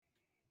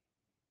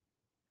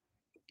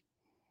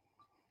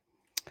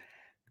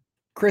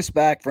Chris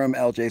back from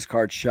LJ's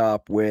Card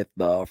Shop with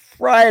the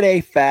Friday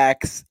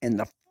facts. And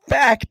the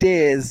fact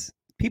is,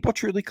 people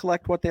truly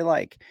collect what they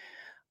like.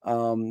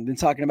 Been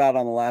talking about it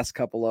on the last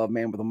couple of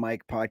Man with a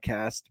Mic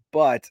podcast,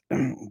 but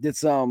did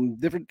some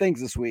different things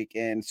this week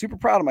and super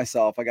proud of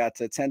myself. I got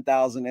to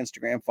 10,000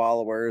 Instagram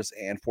followers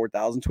and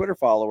 4,000 Twitter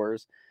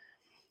followers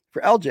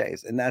for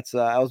LJ's. And that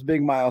was a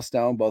big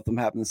milestone. Both of them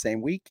happened the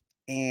same week.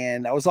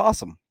 And that was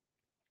awesome.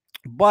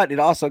 But it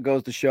also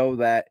goes to show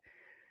that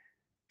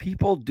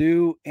people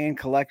do and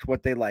collect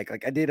what they like.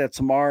 Like I did a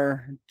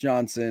Tamar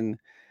Johnson,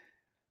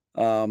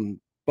 Bowman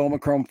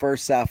Chrome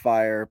First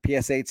Sapphire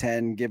PSA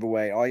 10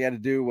 giveaway. All you had to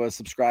do was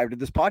subscribe to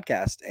this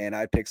podcast, and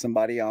I'd pick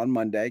somebody on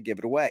Monday, give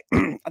it away.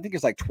 I think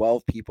it's like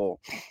 12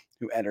 people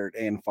who entered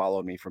and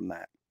followed me from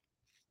that.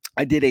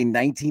 I did a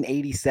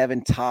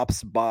 1987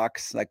 Tops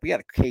box. Like we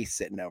got a case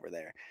sitting over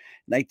there,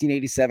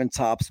 1987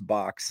 Tops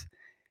box,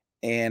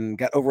 and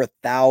got over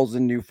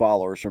 1,000 new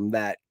followers from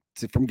that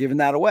from giving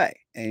that away.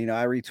 And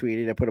I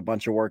retweeted, I put a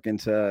bunch of work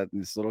into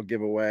this little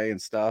giveaway and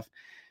stuff.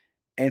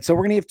 And so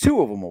we're gonna give 2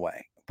 of them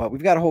away. But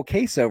we've got a whole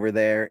case over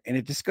there, and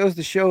it just goes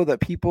to show that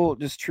people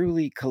just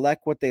truly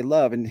collect what they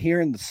love. And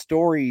hearing the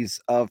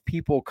stories of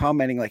people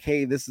commenting like,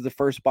 hey, this is the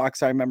first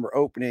box I remember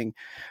opening,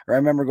 or I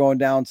remember going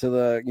down to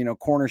the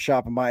corner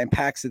shop and buying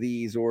packs of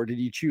these, or did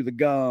you chew the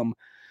gum?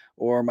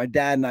 Or my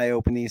dad and I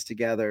open these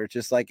together.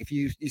 Just like if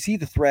you see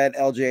the thread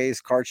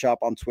LJ's Card Shop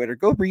on Twitter,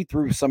 go read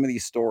through some of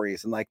these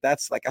stories. And like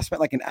that's like I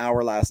spent like an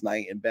hour last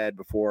night in bed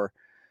before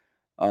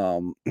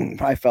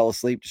I fell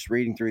asleep just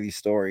reading through these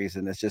stories.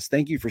 And it's just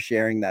thank you for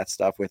sharing that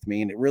stuff with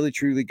me. And it really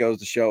truly goes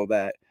to show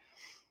that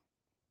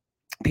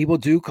people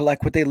do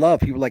collect what they love.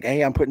 People are like,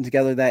 hey, I'm putting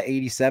together that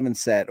 87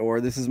 set, or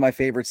this is my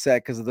favorite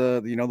set because of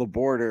the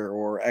border,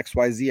 or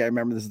XYZ. I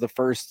remember this is the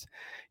first,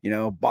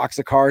 box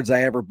of cards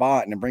I ever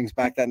bought. And it brings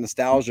back that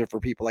nostalgia for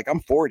people. Like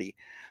I'm 40.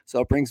 So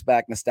it brings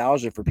back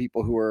nostalgia for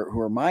people who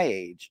are my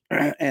age.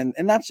 and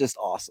that's just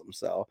awesome.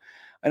 So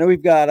I know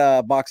we've got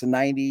a box of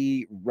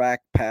 90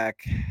 Rack Pack,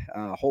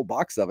 a whole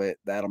box of it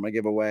that I'm going to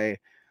give away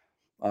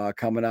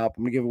coming up.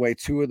 I'm going to give away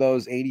 2 of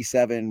those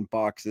 87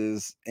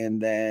 boxes.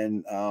 And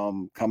then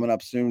coming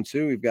up soon,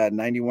 too, we've got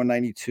 91,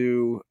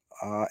 92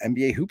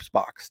 NBA Hoops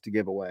box to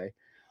give away.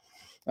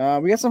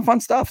 We got some fun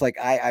stuff. Like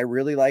I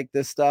really like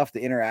this stuff,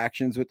 the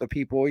interactions with the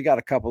people. We got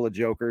a couple of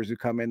jokers who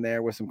come in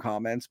there with some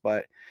comments,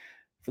 but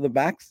for the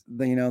backs,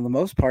 the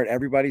most part,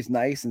 everybody's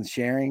nice and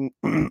sharing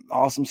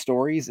awesome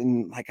stories.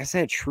 And like I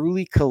said,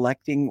 truly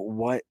collecting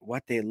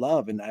what they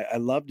love. And I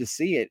love to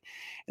see it.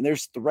 And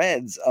there's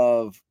threads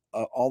of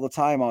all the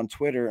time on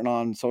Twitter and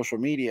on social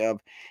media of,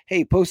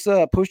 hey, post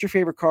your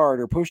favorite card,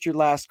 or post your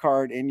last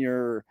card in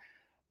your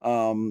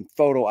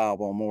photo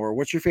album, or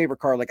what's your favorite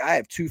card. Like I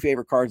have 2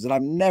 favorite cards that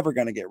I'm never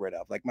going to get rid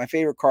of. Like my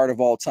favorite card of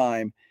all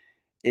time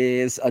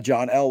is a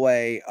John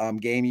Elway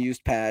game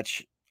used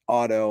patch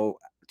auto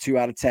 2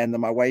 out of 10 that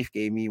my wife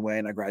gave me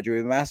when I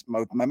graduated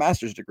my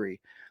master's degree.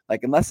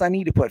 Like, unless I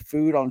need to put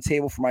food on the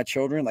table for my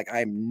children, like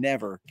I'm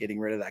never getting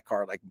rid of that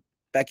card. Like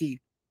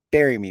Becky,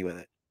 bury me with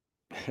it.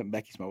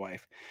 Becky's my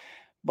wife.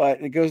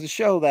 But it goes to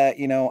show that,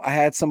 I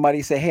had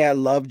somebody say, hey, I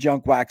love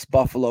Junk Wax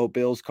Buffalo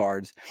Bills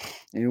cards.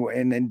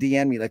 And then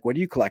DM me, like, what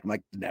do you collect? I'm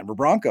like, the Denver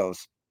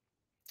Broncos.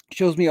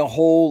 Shows me a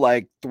whole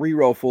like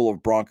 3-row full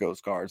of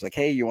Broncos cards. Like,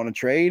 hey, you want to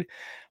trade?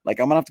 Like,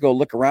 I'm gonna have to go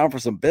look around for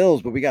some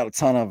Bills, but we got a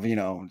ton of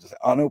just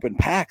unopened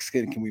packs.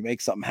 Can we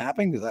make something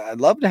happen? Because I'd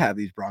love to have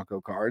these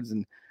Bronco cards,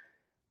 and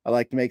I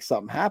like to make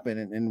something happen,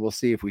 and we'll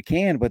see if we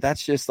can. But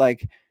that's just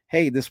like,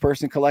 hey, this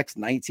person collects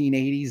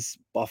 1980s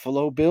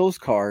Buffalo Bills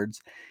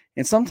cards,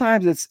 and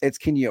sometimes it's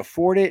can you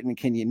afford it and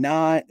can you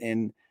not,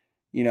 and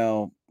you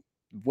know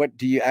what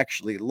do you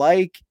actually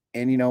like?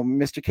 And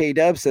Mr. K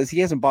Dub says he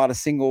hasn't bought a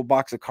single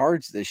box of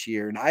cards this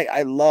year. And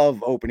I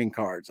love opening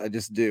cards. I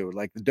just do.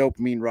 Like the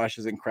dopamine rush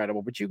is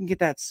incredible, but you can get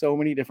that so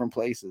many different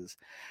places.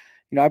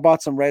 I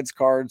bought some Reds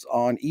cards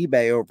on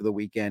eBay over the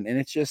weekend, and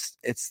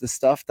it's the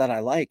stuff that I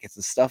like. It's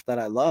the stuff that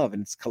I love,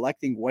 and it's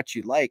collecting what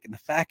you like. And the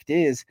fact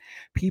is,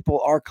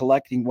 people are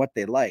collecting what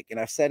they like. And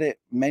I've said it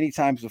many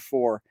times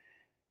before,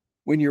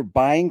 when you're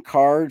buying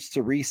cards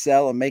to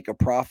resell and make a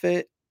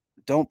profit,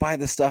 don't buy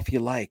the stuff you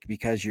like,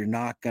 because you're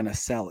not going to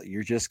sell it.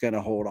 You're just going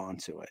to hold on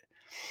to it.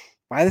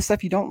 Buy the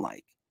stuff you don't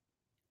like.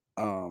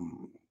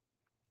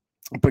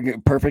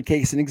 Perfect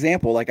case and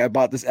example. Like I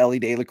bought this Ellie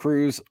De La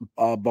Cruz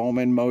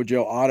Bowman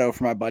Mojo auto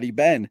for my buddy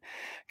Ben.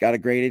 Got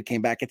it graded,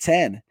 came back at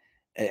 10.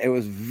 It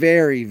was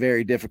very,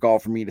 very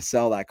difficult for me to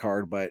sell that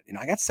card, but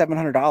I got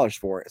 $700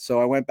 for it.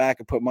 So I went back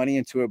and put money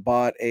into it,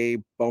 bought a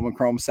Bowman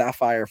Chrome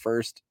Sapphire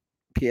First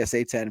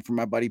PSA 10 from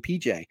my buddy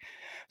PJ.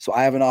 So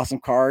I have an awesome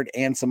card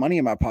and some money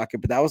in my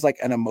pocket, but that was like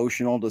an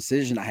emotional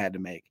decision I had to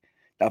make.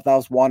 Now, if that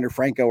was Wander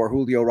Franco or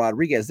Julio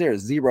Rodriguez,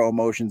 there's zero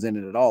emotions in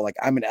it at all. Like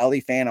I'm an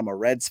Ellie fan, I'm a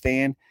Reds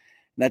fan. And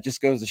that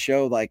just goes to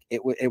show, like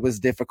it was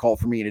difficult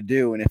for me to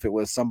do. And if it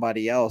was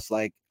somebody else,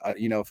 like if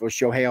it was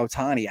Shohei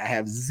Ohtani, I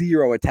have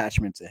zero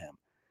attachment to him.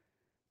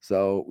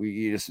 So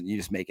you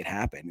just make it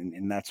happen,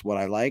 and that's what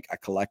I like. I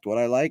collect what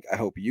I like. I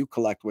hope you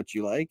collect what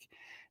you like.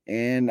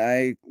 And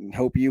I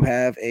hope you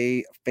have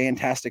a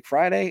fantastic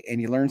Friday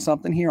and you learned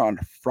something here on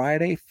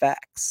Friday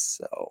Facts.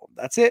 So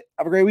that's it.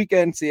 Have a great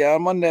weekend. See you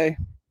on Monday.